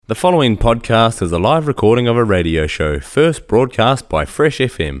The following podcast is a live recording of a radio show first broadcast by Fresh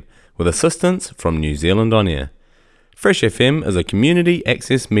FM with assistance from New Zealand On Air. Fresh FM is a community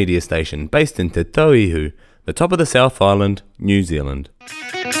access media station based in Te Tauihu, the top of the South Island, New Zealand.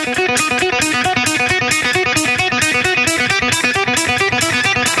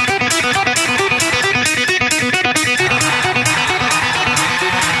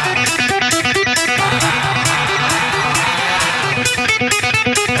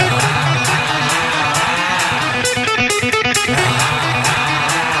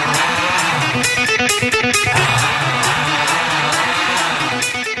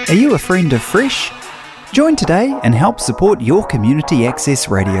 Are you a friend of Fresh? Join today and help support your community access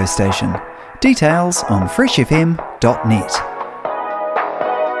radio station. Details on freshfm.net.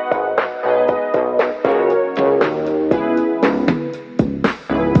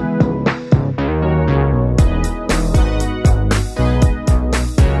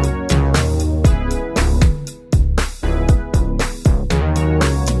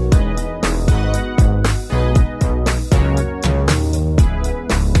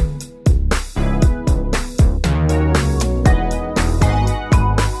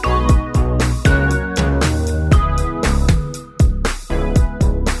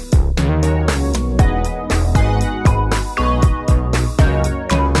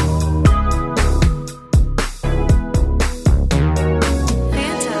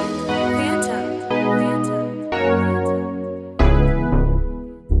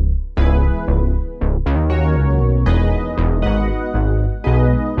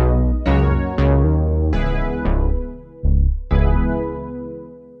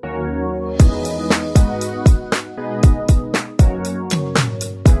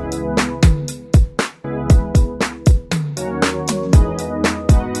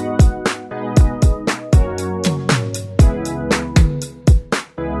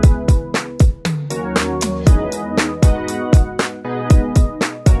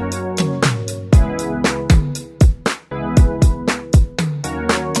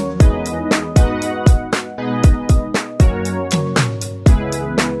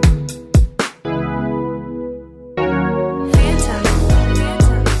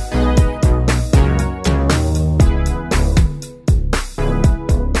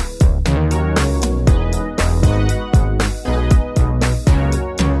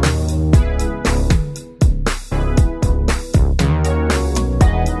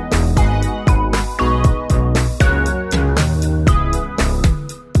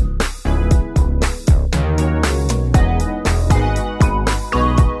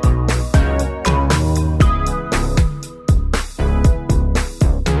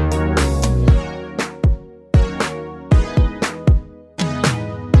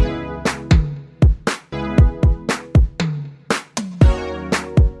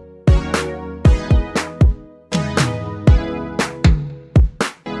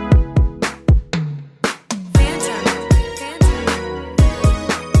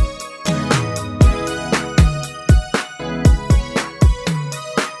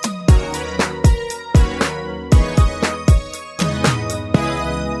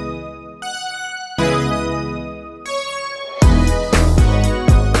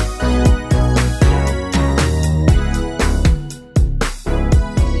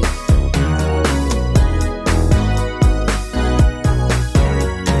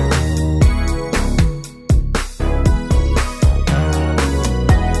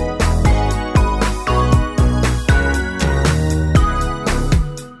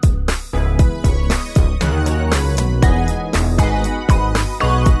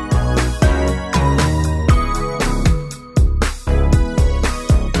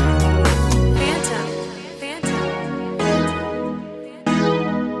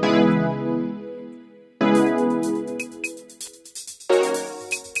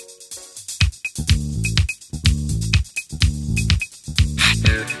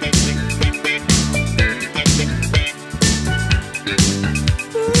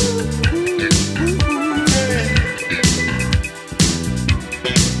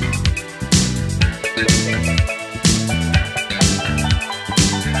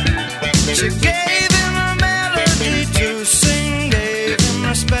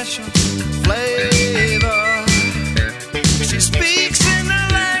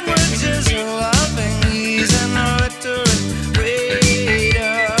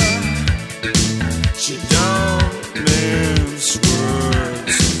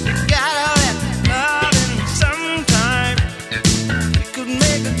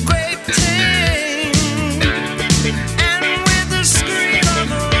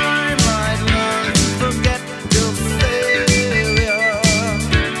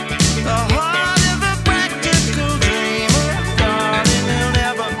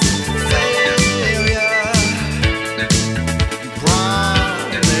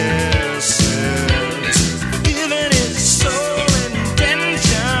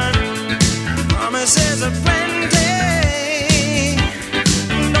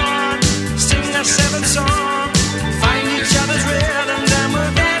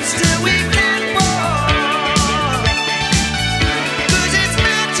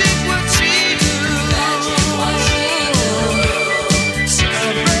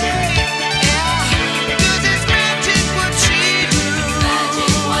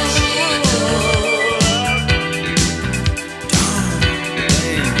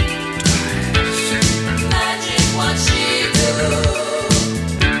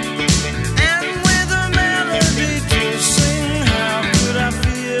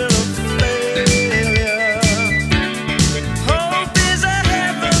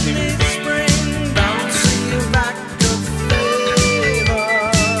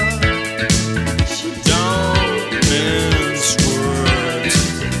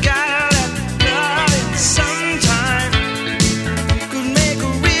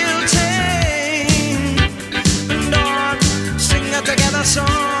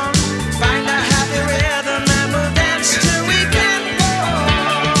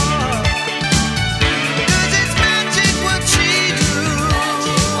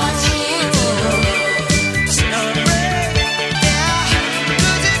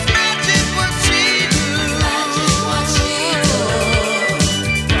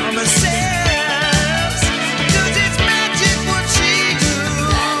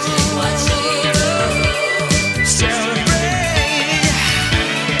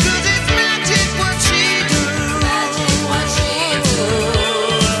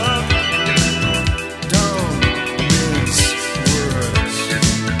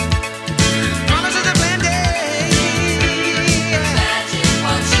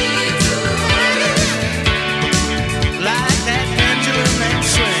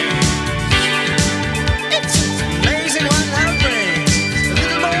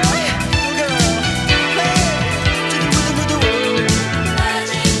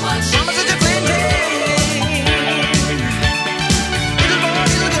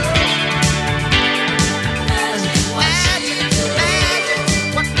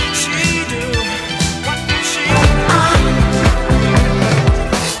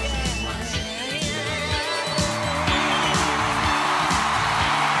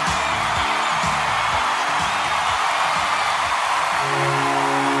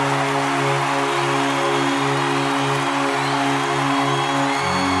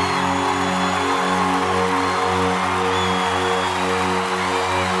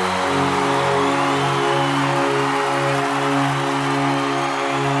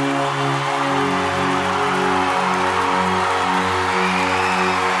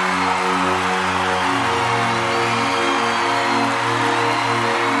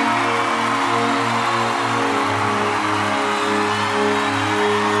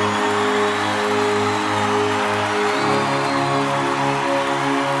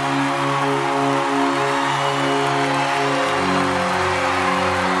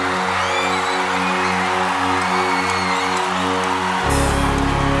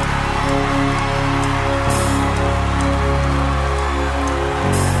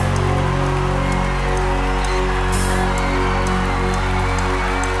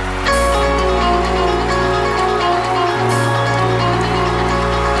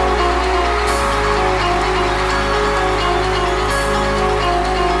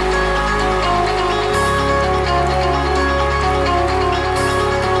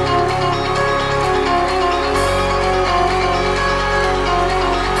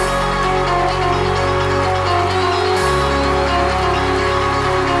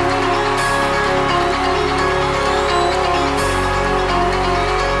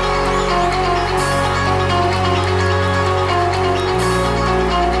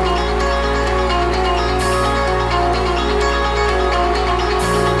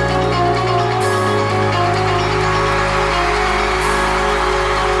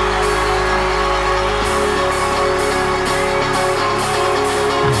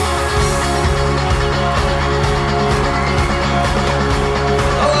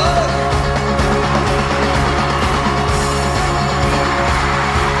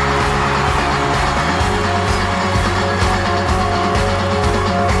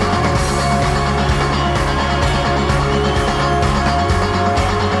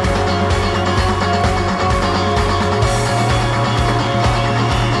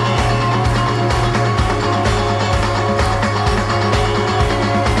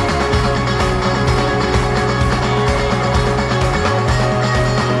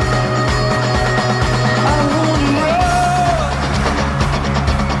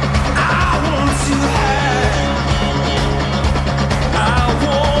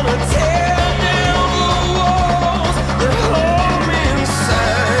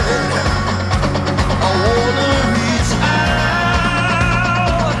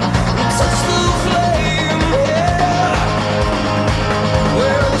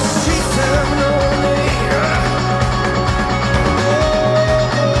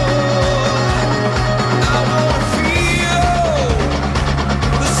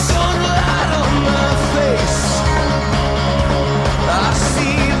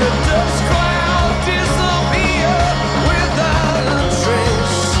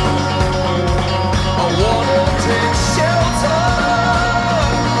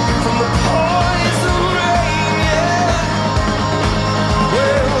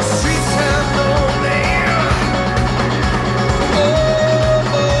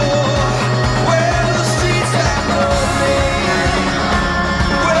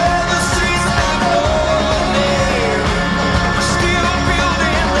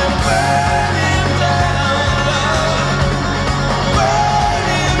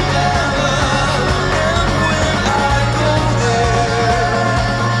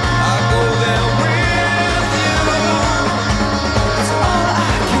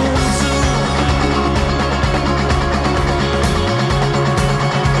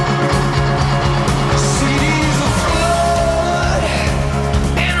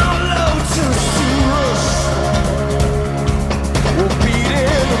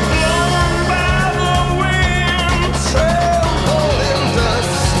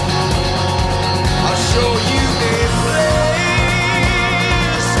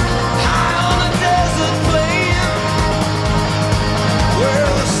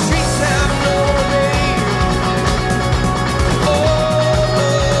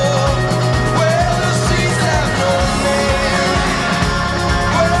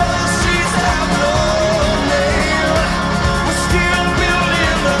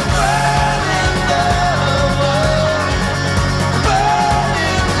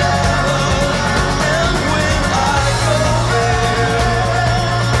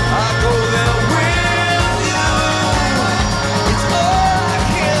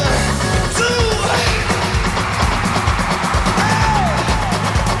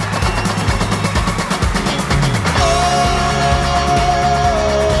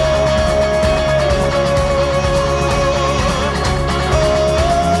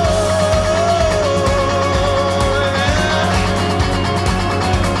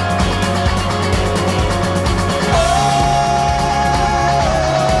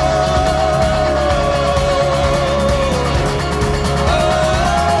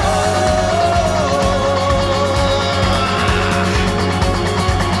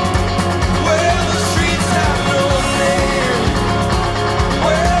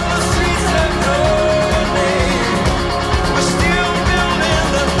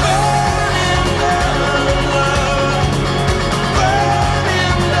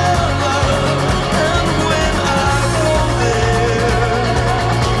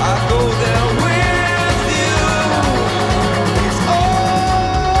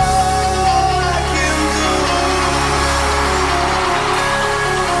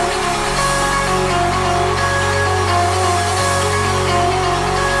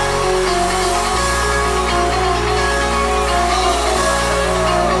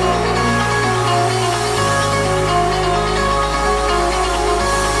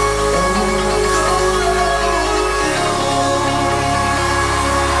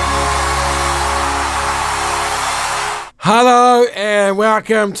 Hello and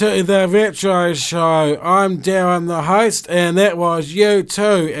welcome to the Retro Show. I'm Darren, the host, and that was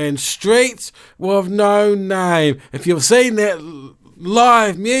U2 and Streets with No Name. If you've seen that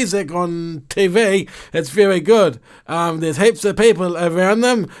live music on TV, it's very good. There's heaps of people around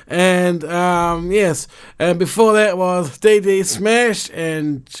them, and yes. And before that was DD Smash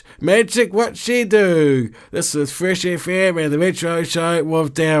and Magic What She Do. This is Fresh FM and the Retro Show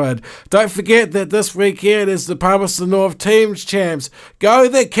with Darren. Don't forget that this weekend is the Palmerston North Teams Champs. Go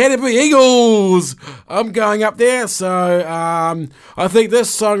the Canterbury Eagles! I'm going up there, so I think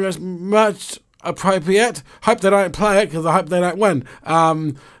this song is much appropriate. Hope they don't play it because I hope they don't win.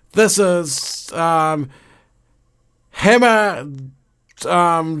 This is Hammer,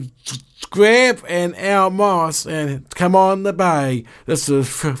 Grab and Al Moss and Come On the Bay. This is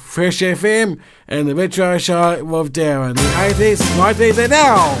Fresh FM and the Retro Show with Darren. The 80s, 90s and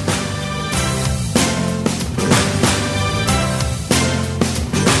now.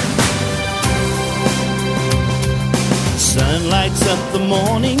 Sun lights up the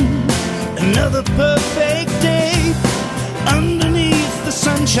morning, another perfect day, underneath the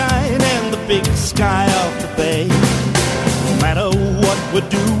sunshine and the big sky of the bay. No matter what we're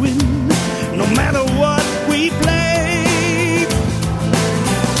doing, no matter what we play,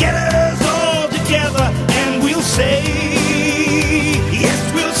 get us all together and we'll say,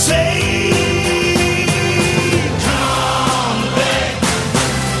 yes, we'll say, come on the bay,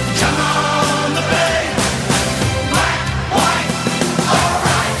 come on the bay, black, white,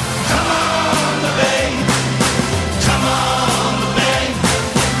 alright, come on the bay, come on the bay,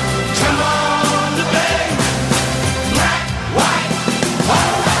 come on the bay, black, white,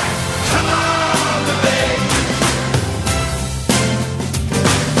 alright, come on the bay.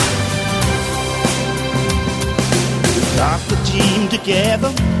 We've got the team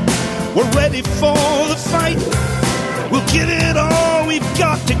together, we're ready for the fight. We'll give it all we've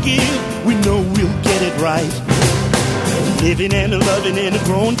got to give, we know we'll get it right. Living and loving and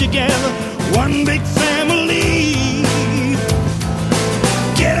growing together, one big family.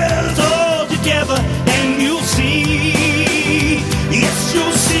 Get us all together and you'll see, yes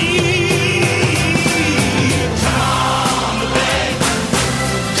you'll see. Come on the bay,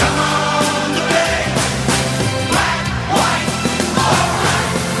 come on the bay, black, white, alright,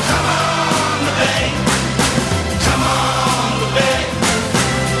 come on the bay, come on the bay,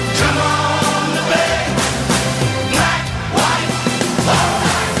 come on the bay, black, white,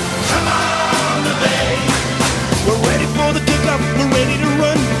 alright, come on the bay. We're ready for the kick-up, we're ready to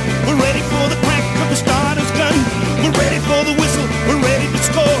run, we're ready for the crack of the starter's gun, we're ready for the whistle, we're ready to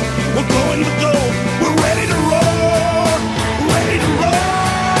score, we're going to go, we're ready to roar, ready to roar.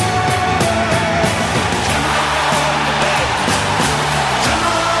 Come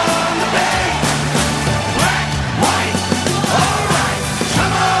on the bay, black, white, alright,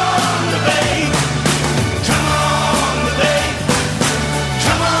 come on the bay, come on the bay,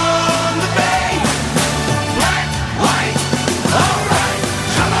 come on the bay, black, white, alright,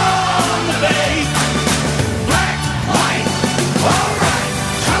 come on the bay, black, white, alright,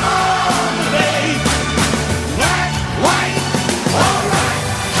 come on the bay, black, white, alright,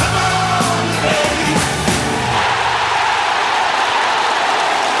 come on the bay.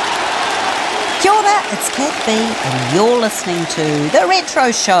 Kia ora, it's Kath B and you're listening to The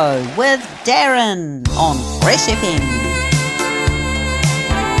Retro Show with Darren on Fresh FM.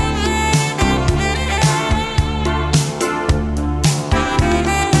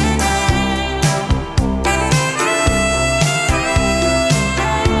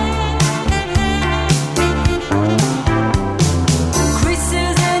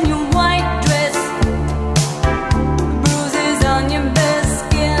 Creases in your white dress, bruises on your bare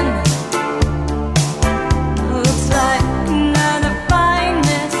skin. Looks like another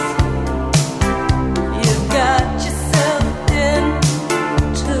fineness. You've got yourself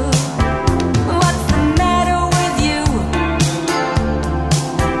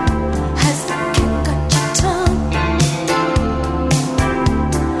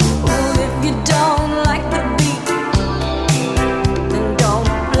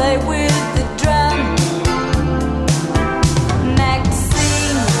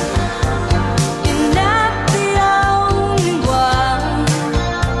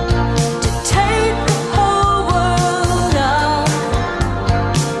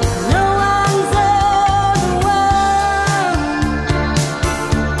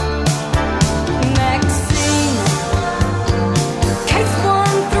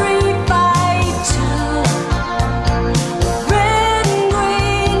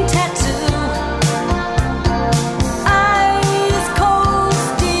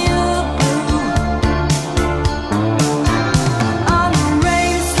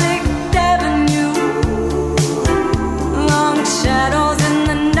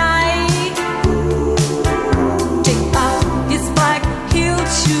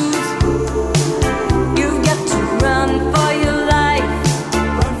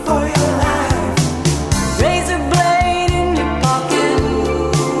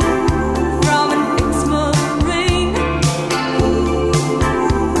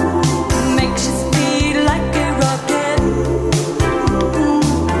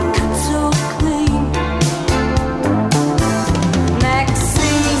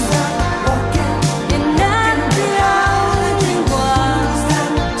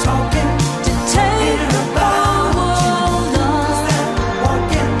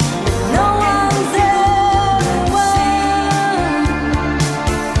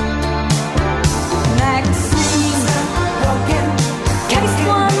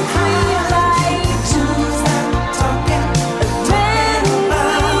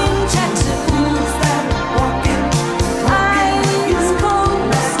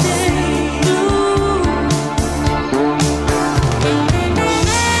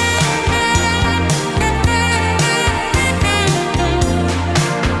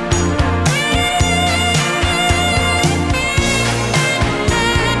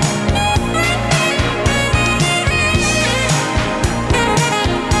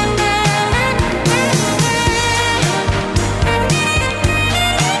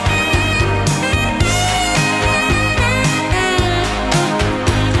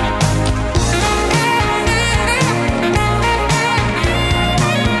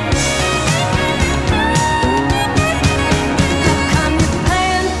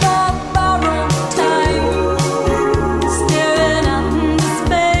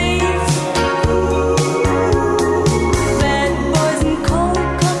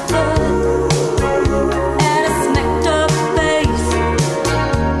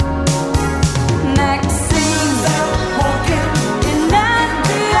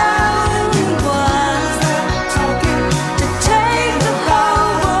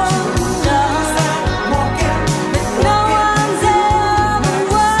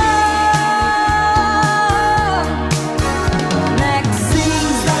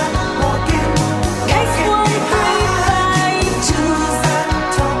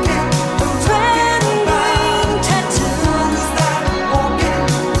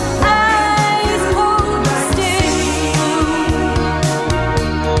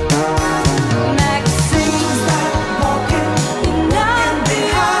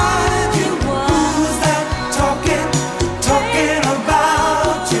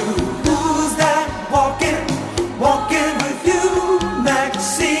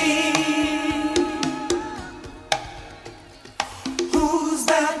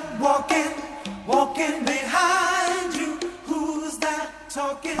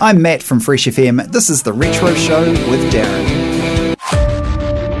I'm Matt from Fresh FM. This is The Retro Show with Darren.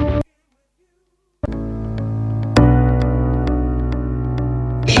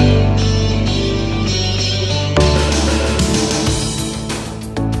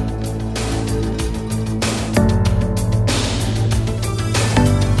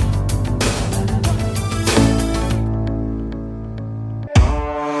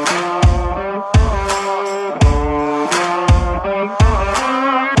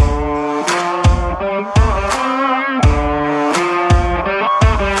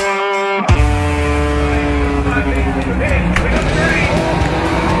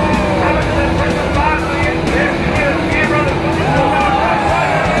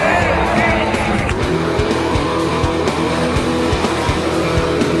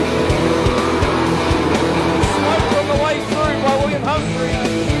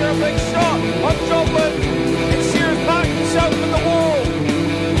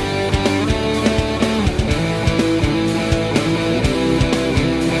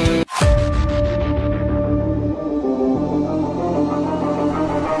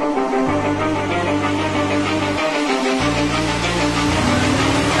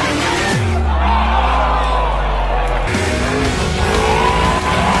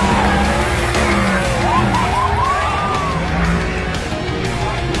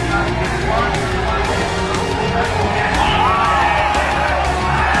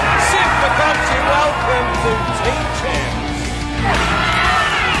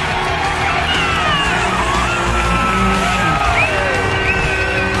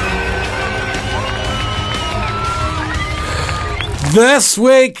 This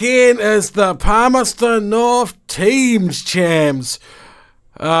weekend is the Palmerston North Teams Champs.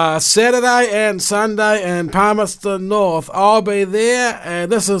 Saturday and Sunday in Palmerston North. I'll be there, and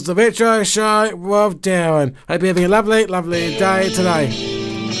this is the Retro Show with Darren. Hope you're having a lovely, lovely day today.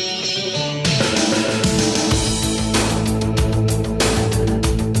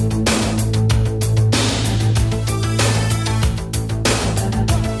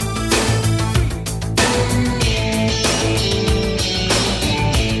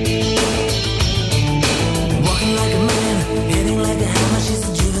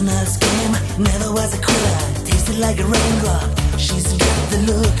 Like a raindrop, she's got the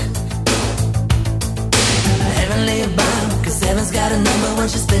look. Heavenly bound, cause heaven's got a number when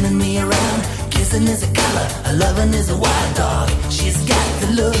she's spinning me around. Kissing is a color, a loving is a wild dog. She's got the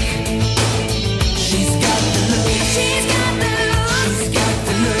look. She's got the look. She's got the look. She's got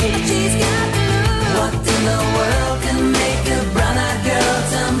the look. She's got the look. What in the world can make a brown-eyed girl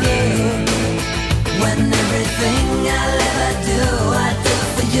turn blue? When everything I'll ever do, I do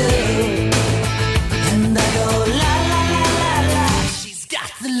for you. And I go la la la la la. She's got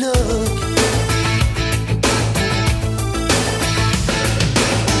the look.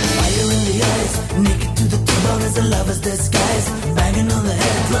 Fire in the eyes, naked to the T-bone as a lover's disguise. Banging on the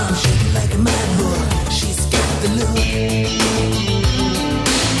head drum, shaking like a mad bull. She's got the look.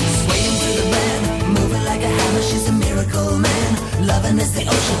 Swaying to the band, moving like a hammer. She's a miracle man. Loving is the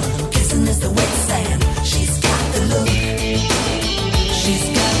ocean, kissing is the wet sand. She's got the look. She's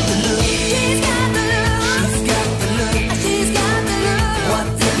got the look. She's got the look. She's got the look. She's got the look. What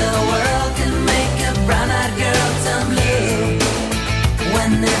in the world can make a brown-eyed girl turn blue?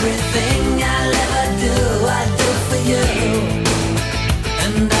 When everything I'll ever do, I do for you.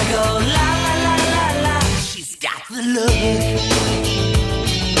 And I go la la la la la. She's got the look.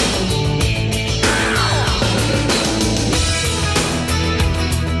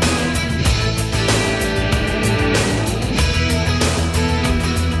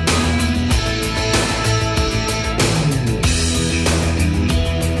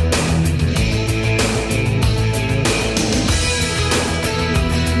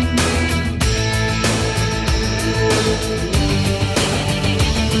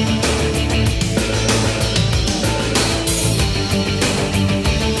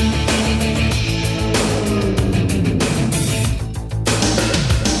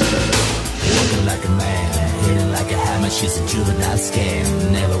 She's a juvenile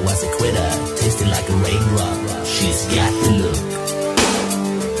scam, never was a quitter, tasting like a raindrop. She's got the look.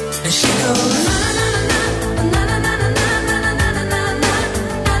 And she goes na na na na na na na na na na na na na.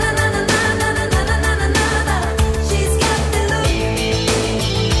 She's got the look.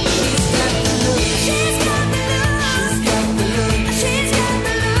 She's got the look. She's got the look. She's got the look. She's got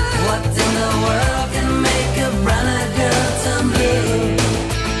the look. What in the world can make a brown-eyed girl turn blue?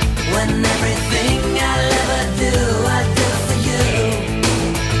 When everything I'll ever do, I do for you.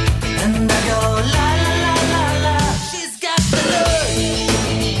 And I go la la la la la. She's got the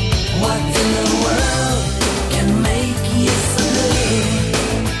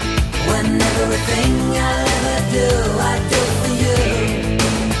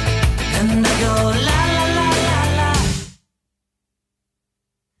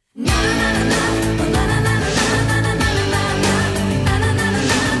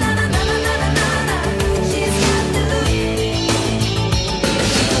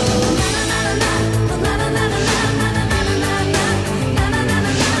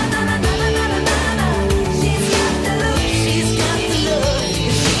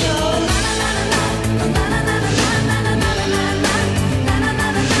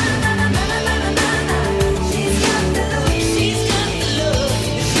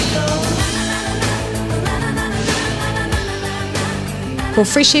Ko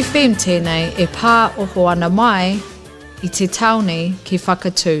Fresh FM tēnei e pā oho ana mai I te taone ki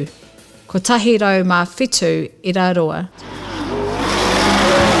whakatū. Ko tahi rau mā whetū iraroa.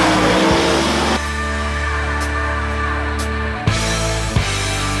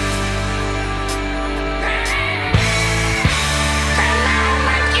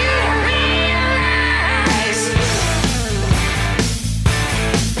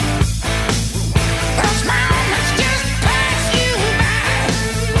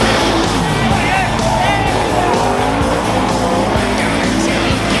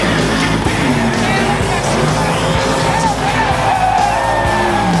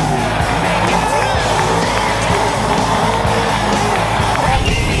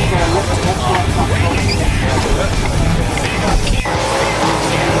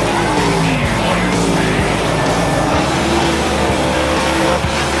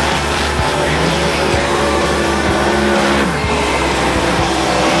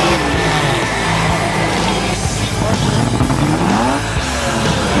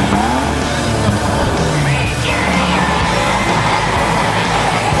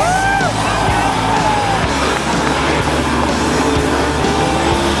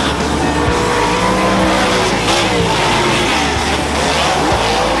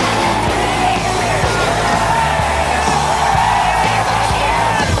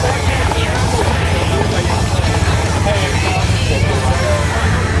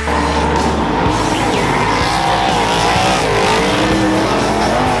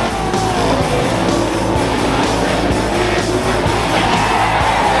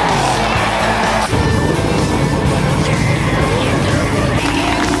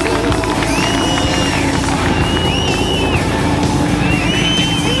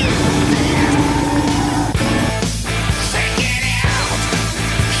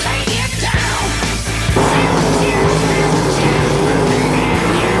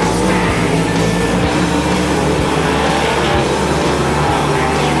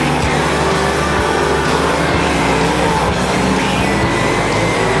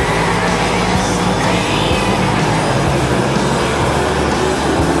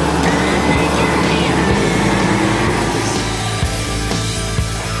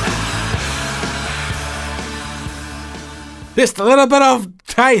 Just a little bit of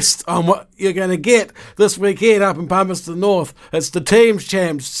taste on what you're going to get this weekend up in Palmerston North. It's the Teams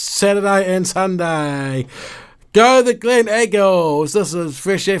Champs, Saturday and Sunday. Go the Glen Eagles. This is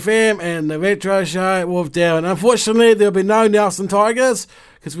Fresh FM and the Retro Show with Darren. Unfortunately, there'll be no Nelson Tigers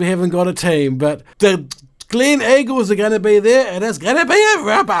because we haven't got a team, but the Glen Eagles are going to be there and it's going to be a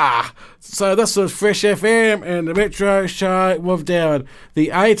rubber. So this is Fresh FM and the Retro Show with Darren. The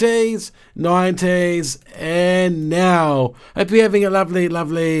 80s, 90s and now. Hope you're having a lovely,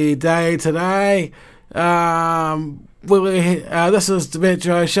 lovely day today. This is the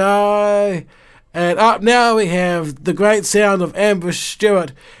Retro Show. And up now we have the great sound of Amber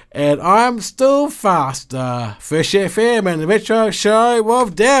Stewart. And I'm still faster. Fresh FM and the Retro Show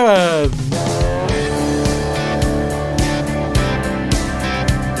with Darren.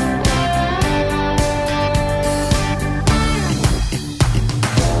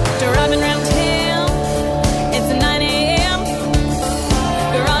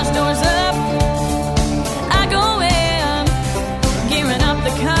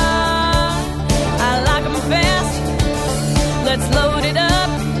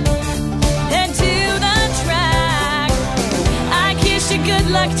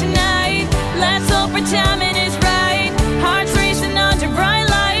 Timing is right, hearts racing under bright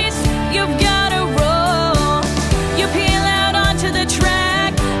lights. You've gotta roll. You peel out onto the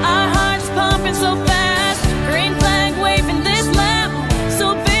track. Our hearts pumping so fast. Green flag waving this lap.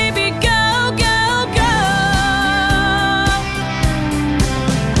 So baby, go, go, go.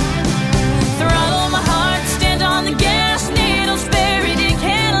 Throttle my heart, stand on the gas. Needles buried, it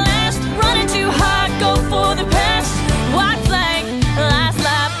can't last. Running too hot, go for the pass. White flag, last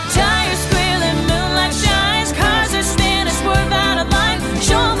lap. Tires squealing, moonlight shines. Cars are standing, swerve out of line.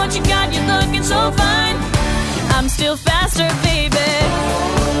 Show 'em what you got, you're looking so fine. I'm still faster, baby.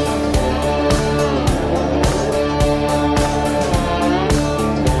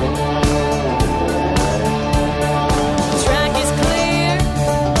 Track is clear,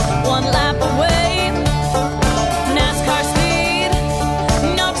 one lap away. NASCAR speed,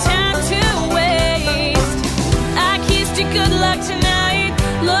 no time to waste. I kissed you good luck tonight.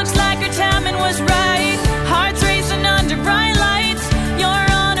 Looks like our timing was right. Hearts racing under bright lights. You're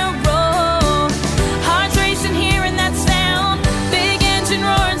on a roll. Hearts racing, hearing that sound. Big engine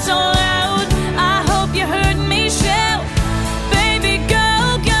roll.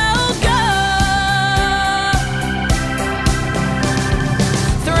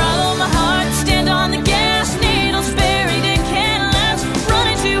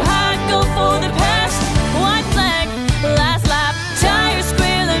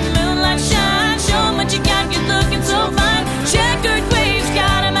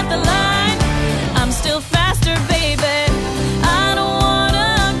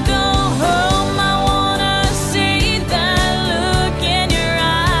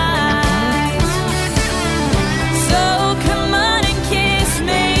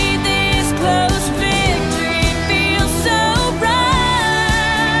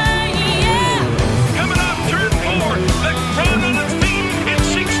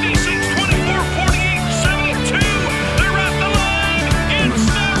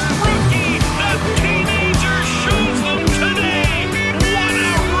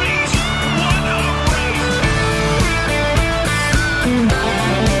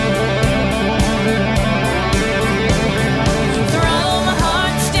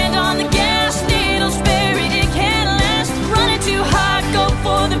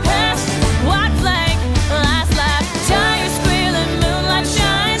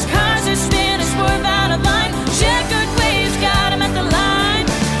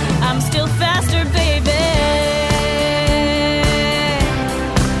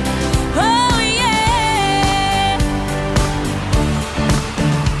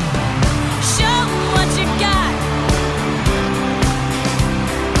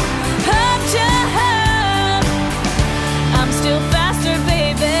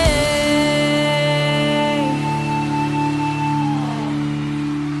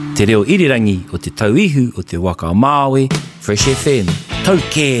 te reo irirangi o te tauihu o te waka o Māui, Fresh FM. Tau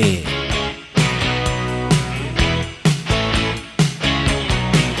kē!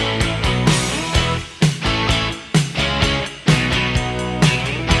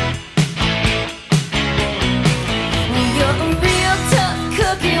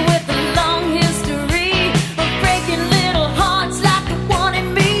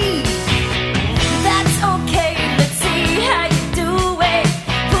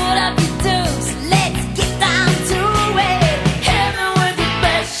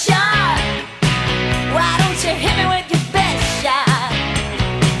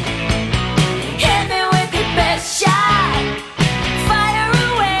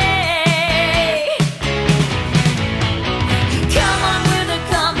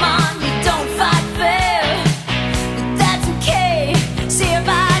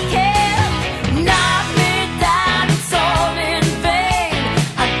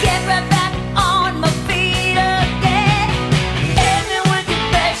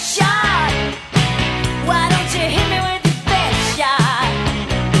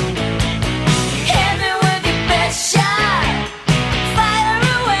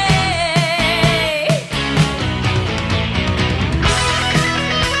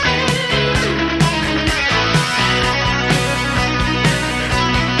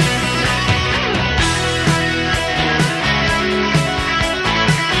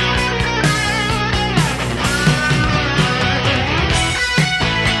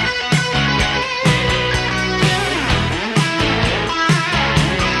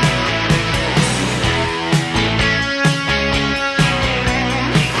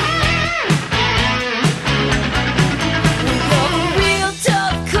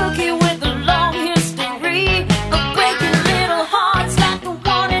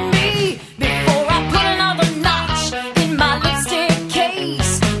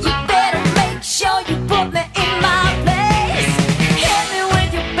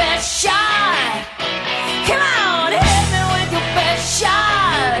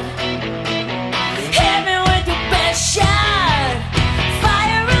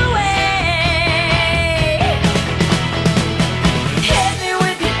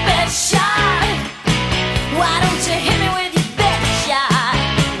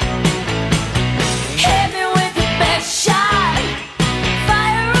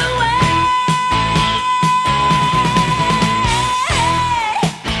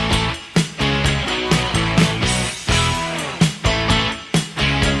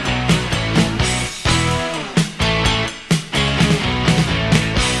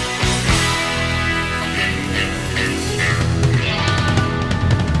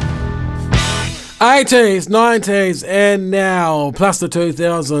 '80s, '90s, and now, plus the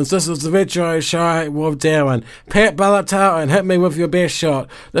 2000s. This is the Retro Show with Darren. Pat Bullatow and Hit Me With Your Best Shot.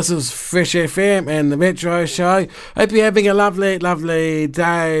 This is Fresh FM and the Retro Show. Hope you're having a lovely, lovely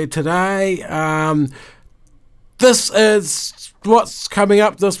day today. This is what's coming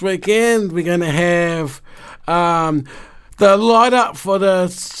up this weekend. We're going to have the light-up for the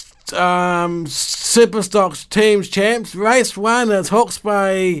Superstocks Teams Champs. Race 1 is Hawke's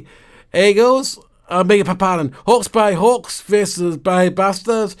Bay Eagles. Hawke's Bay Hawks versus Bay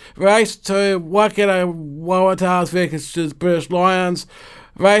Busters. Race 2, Waikato Waratahs versus British Lions.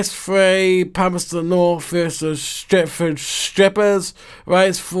 Race 3, Palmerston North versus Stratford Strappers.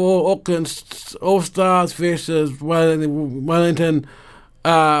 Race 4, Auckland All-Stars versus Wellington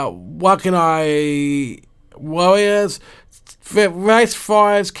Wakanai Warriors. Race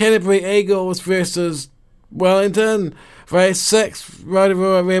 5, Canterbury Eagles versus Wellington. Race 6,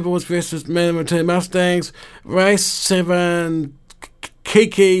 Rotorua Rebels versus Manawatu Mustangs. Race 7,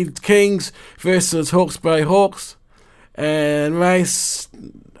 Kiki Kings versus Hawke's Bay Hawks. And race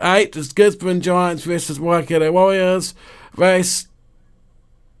 8 is Gisborne Giants versus Waikato Warriors. Race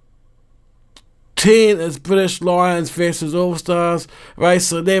 10 is British Lions versus All Stars.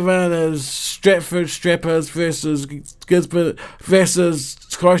 Race 11 is Stratford Strappers versus Gisborne versus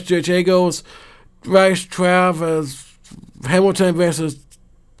Christchurch Eagles. Race 12 is Hamilton versus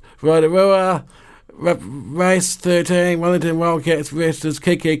Rotorua. Race 13, Wellington Wildcats versus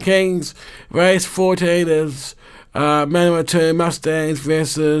Kiki Kings. Race 14 is Manawatu Mustangs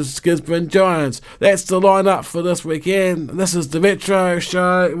versus Gisborne Giants. That's the lineup for this weekend. This is the Retro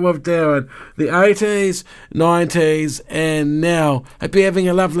Show with Darren. The 80s, 90s, and now. Hope you're having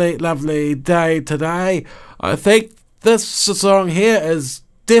a lovely, lovely day today. I think this song here is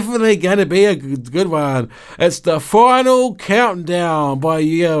definitely going to be a good one. It's the Final Countdown by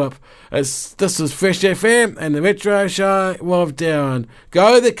Europe. This is Fresh FM and the Retro Show with Darren.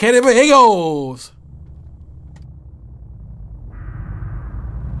 Go the Canterbury Eagles!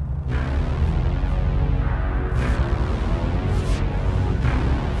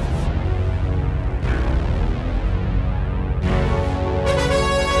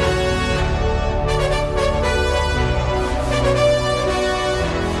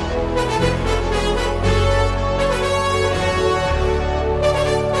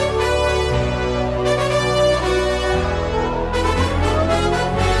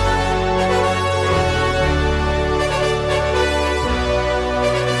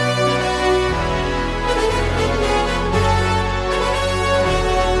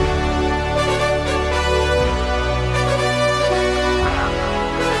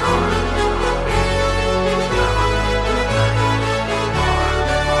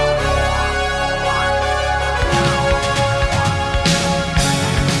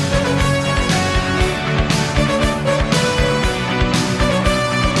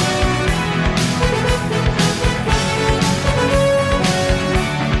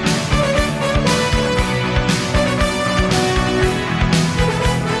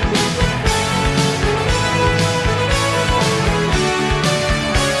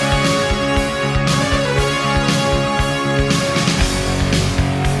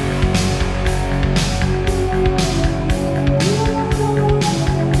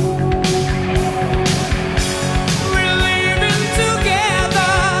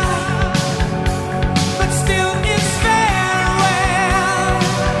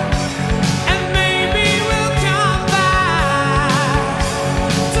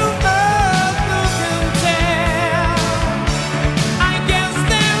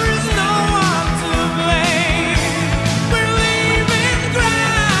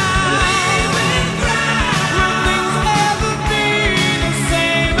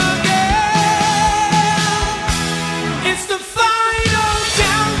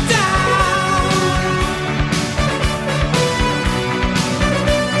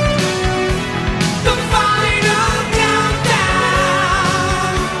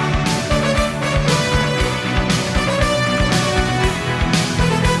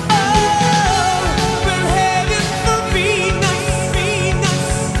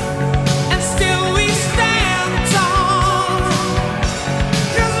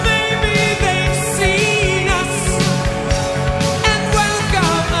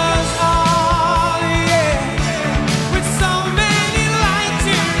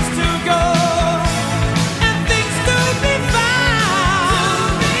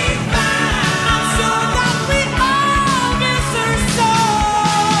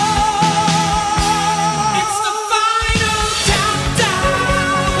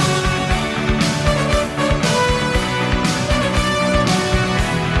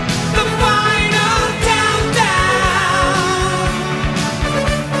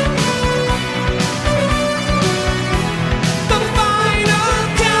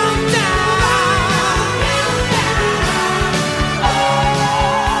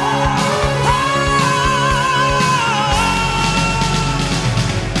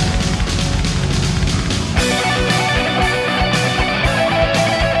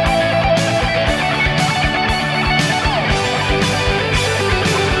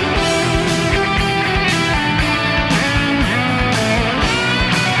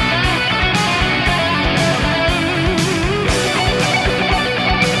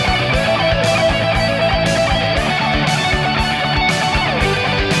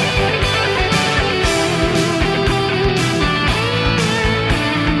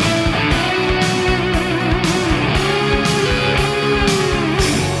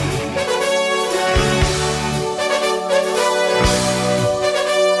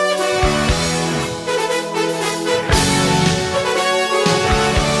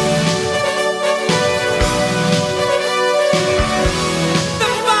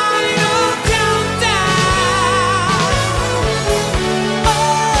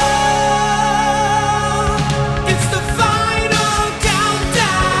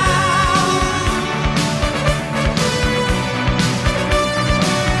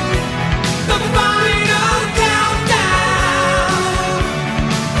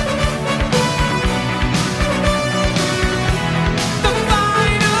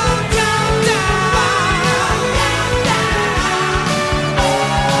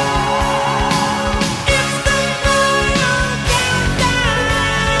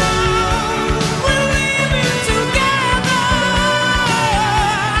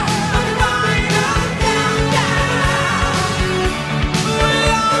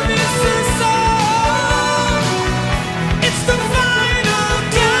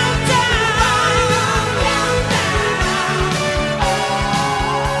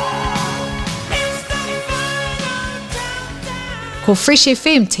 Ko Fresh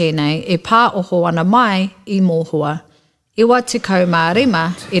FM tēnei e pā oho ana mai I mōhua. Iwa te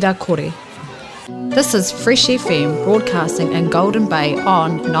kaumārima ira kore. This is Fresh FM broadcasting in Golden Bay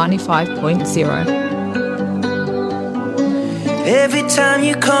on 95.0. Every time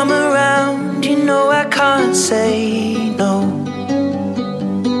you come around, you know I can't say no.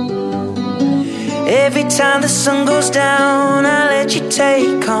 Every time the sun goes down, I let you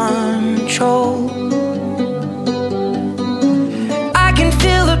take control. I can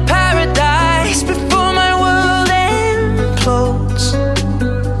feel the paradise before my world implodes.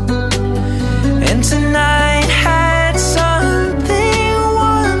 And tonight had something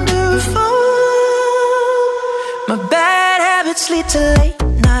wonderful. My bad habits lead to late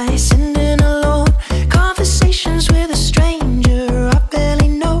nights, sitting alone. Conversations with a stranger I barely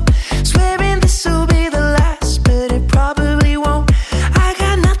know. Swearing this will be the last, but it probably won't. I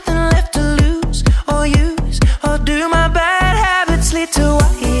got nothing left to lose or use or do. My bad habits lead to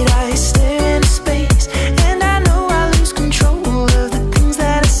white eyes stare into space, and I know I lose control of the things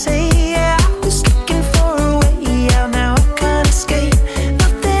that I say. Yeah, I was looking for a way out, now I can't escape.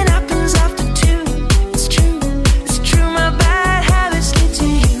 Nothing happens after two. It's true, it's true. My bad habits lead to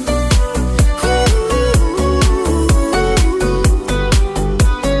you.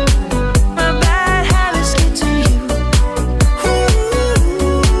 My bad habits lead to you.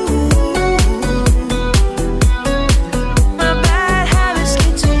 My bad habits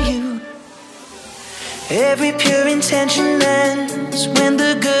lead to you. Every pure intention ends when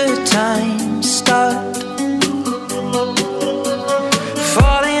the good times start.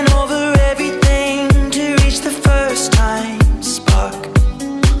 Falling over everything to reach the first time spark.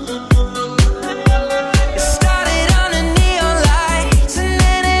 It started under neon lights and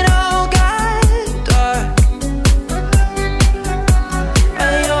then it all got dark. I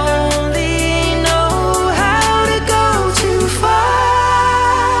only know how to go too far.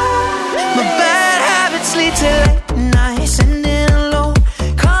 My bad habits lead to late nights, sitting alone.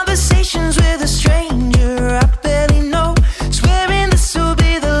 Conversations with a stranger I barely know. Swearing this will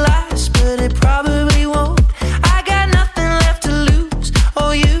be the last, but it probably won't. I got nothing left to lose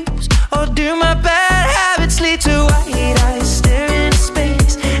or use or do. My bad habits lead to white eyes stare into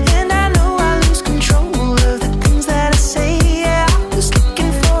space, and I know I lose control of the things that I say. Yeah, I was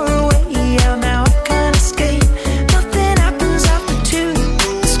looking for a way out, now I can't escape. Nothing happens after two.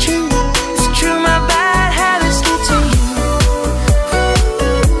 It's true, it's true. My bad habits lead to you.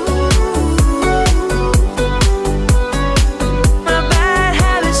 My bad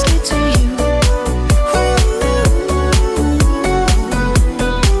habits lead to you.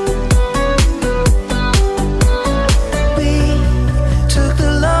 We took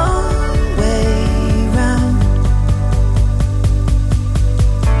the long way round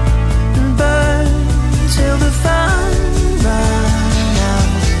and burned till the fun ran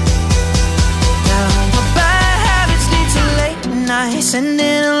out. Now my bad habits lead to late nights,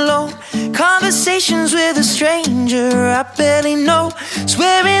 sitting alone. Conversations with a stranger I barely know.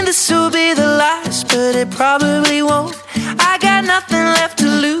 Swearing this will be the last, but it probably won't. I got nothing left to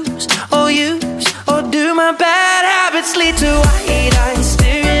lose or use or do. My bad habits lead to white eyes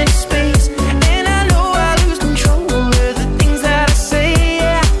stare into space, and I know I lose control of the things that I say.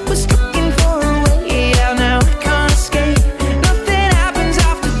 Yeah, I was looking for a way out, now I can't escape. Nothing happens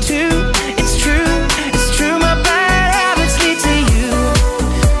after two. It's true, it's true. My bad habits lead to you.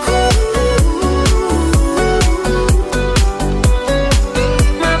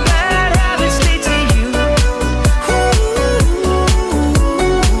 My bad habits lead to you.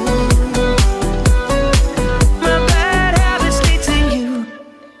 My bad habits lead to you.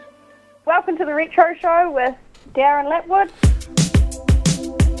 Welcome to the Retro Show with Darren Lapwood.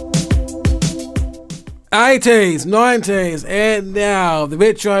 80s, 90s, and now the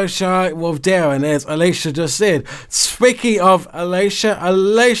Retro Show with Darren, as Alicia just said. Speaking of Alicia,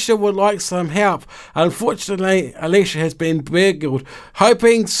 Alicia would like some help. Unfortunately, Alicia has been burgled.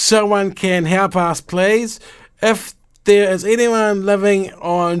 Hoping someone can help us, please. If there is anyone living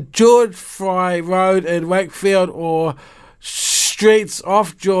on George Fry Road in Wakefield or streets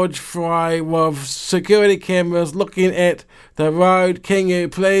off George Fry with security cameras looking at the road, can you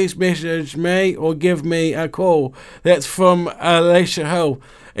please message me or give me a call? That's from Alicia Hill,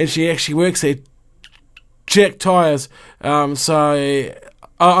 and she actually works at Jack Tyres.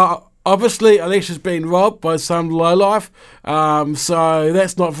 Obviously, Alicia's been robbed by some lowlife, so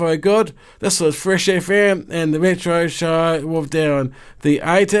that's not very good. This is Fresh FM and the Retro Show with Darren. The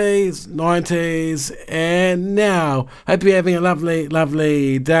 80s, 90s, and now. Hope you're having a lovely,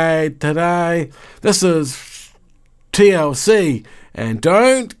 lovely day today. This is TLC, and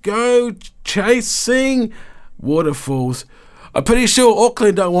don't go chasing waterfalls. I'm pretty sure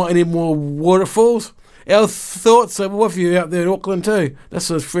Auckland don't want any more waterfalls. Our thoughts are with you out there in Auckland too.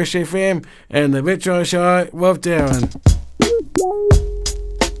 This is Fresh FM and the Retro Show with Darren.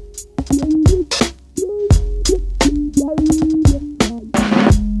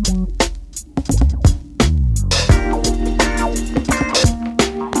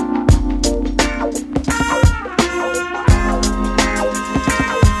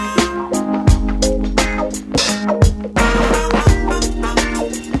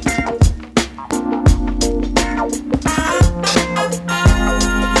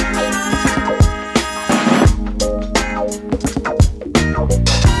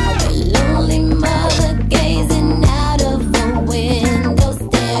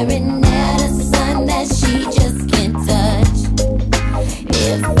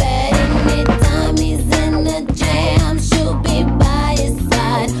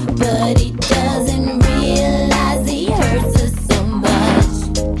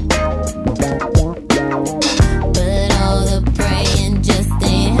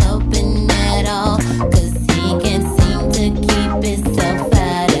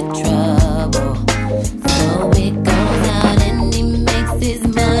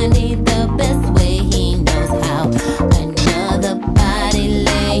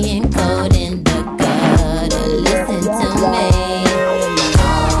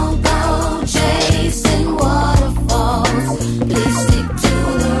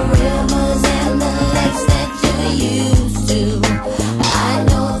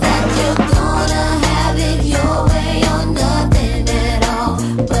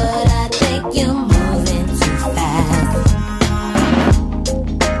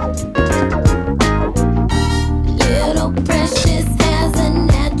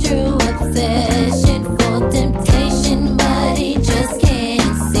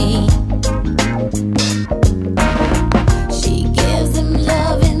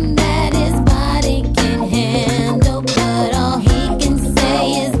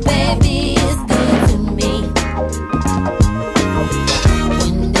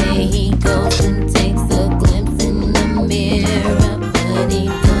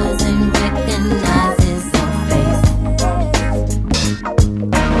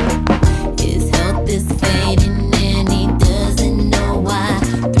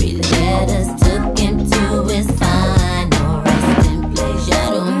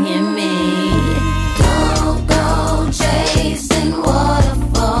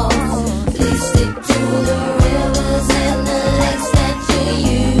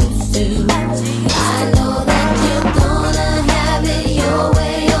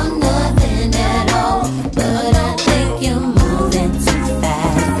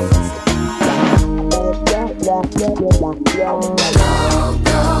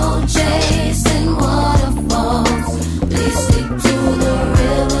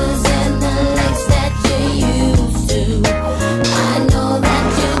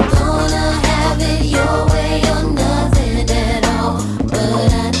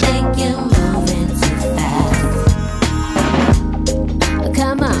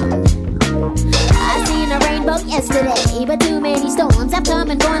 yesterday, but too many storms have come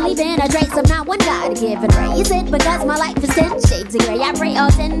and gone, leaving a trace of not one God given race. It because my life is 10 shades of gray. I pray all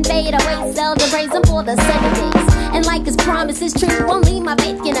 10 fade away, seldom praise him for the 7 days. And like his promise is true, only my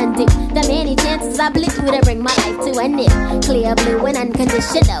faith can undo the many chances I blew to bring my life to an end. Clear blue and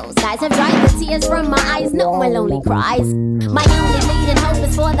unconditional skies have dried the tears from my eyes. No one lonely cries. My only leading hope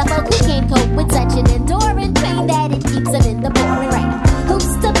is for the folk who can't cope with such an enduring pain that it keeps them in the pouring rain. Who's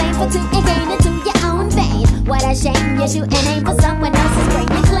to blame for two and gain into your own vein? What a shame you shoot an aim for someone else's brain.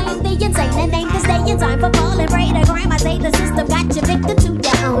 You claim the insane and aim to stay in time for falling prey to crime. I say the system got you victim to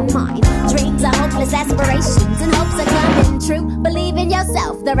your own mind. Dreams are hopeless aspirations and hopes are coming true. Believe in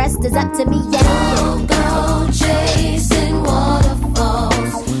yourself, the rest is up to me and you. Go chasing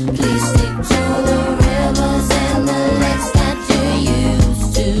waterfalls. Please stick to the rivers and the lakes that you're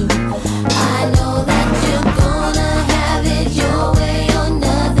used to. I know that you're gonna have it your way or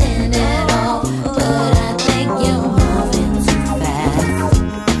nothing at all, but I think you're moving too fast.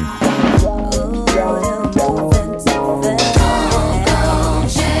 Don't go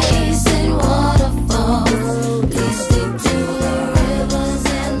chasing waterfalls. Please stick to the rivers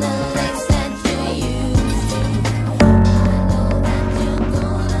and the lakes that you're used to.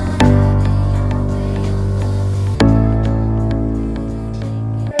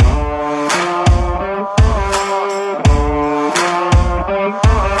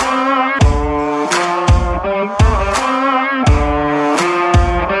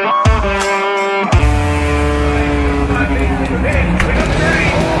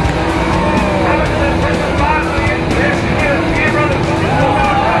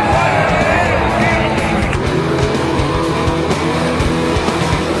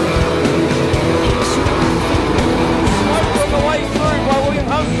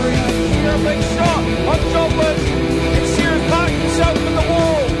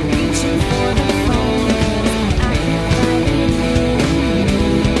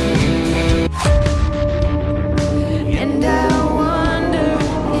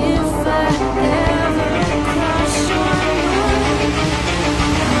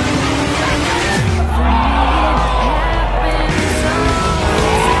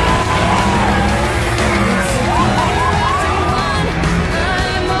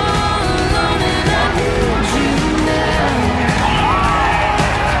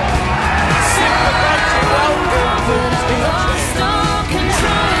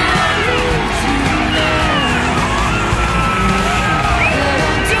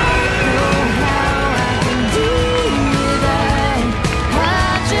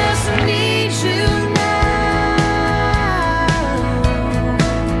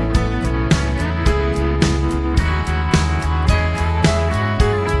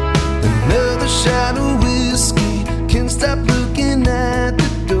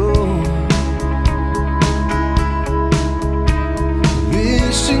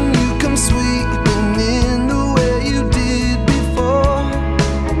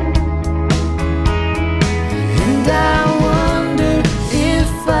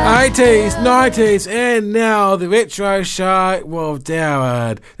 80s, 90s, and now the Retro Show with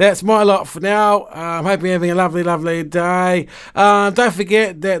Darren. That's my lot for now. Hope you're having a lovely, lovely day. Don't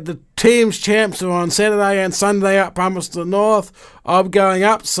forget that the teams champs are on Saturday and Sunday up Palmerston North. I'm going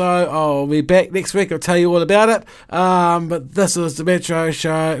up, so I'll be back next week. I'll tell you all about it. But this is the Retro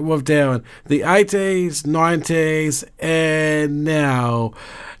Show with Darren. The 80s, 90s, and now.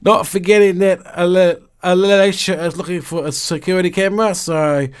 Not forgetting that Alicia is looking for a security camera,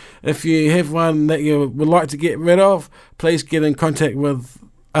 so if you have one that you would like to get rid of, please get in contact with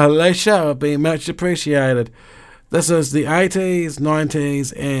Alicia. It would be much appreciated. This is the 80s,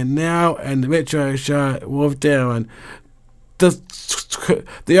 90s, and now, and the Retro Show with Darren.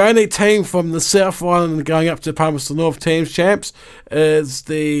 The only team from the South Island going up to Palmerston North teams champs is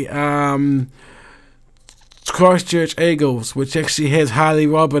the Christchurch Eagles, which actually has Harley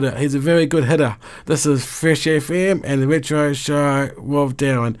Robb in it. He's a very good hitter. This is Fresh FM and the Retro Show with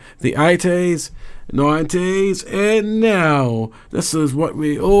Darren. The 80s, 90s, and now. This is what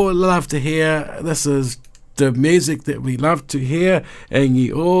we all love to hear. This is the music that we love to hear, and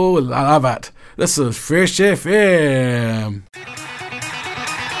you all love it. This is Fresh FM.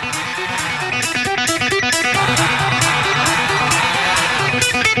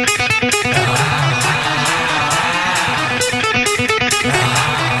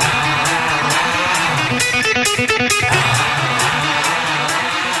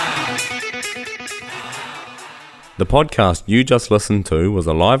 The podcast you just listened to was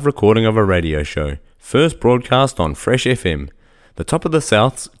a live recording of a radio show, first broadcast on Fresh FM, the top of the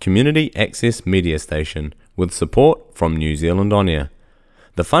South's community access media station, with support from New Zealand On Air.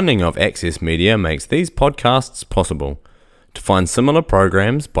 The funding of Access Media makes these podcasts possible. To find similar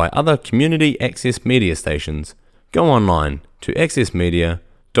programs by other community access media stations, go online to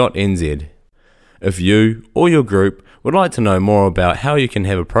accessmedia.nz. If you or your group would like to know more about how you can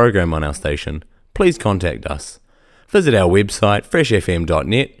have a program on our station, please contact us. Visit our website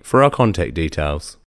freshfm.net for our contact details.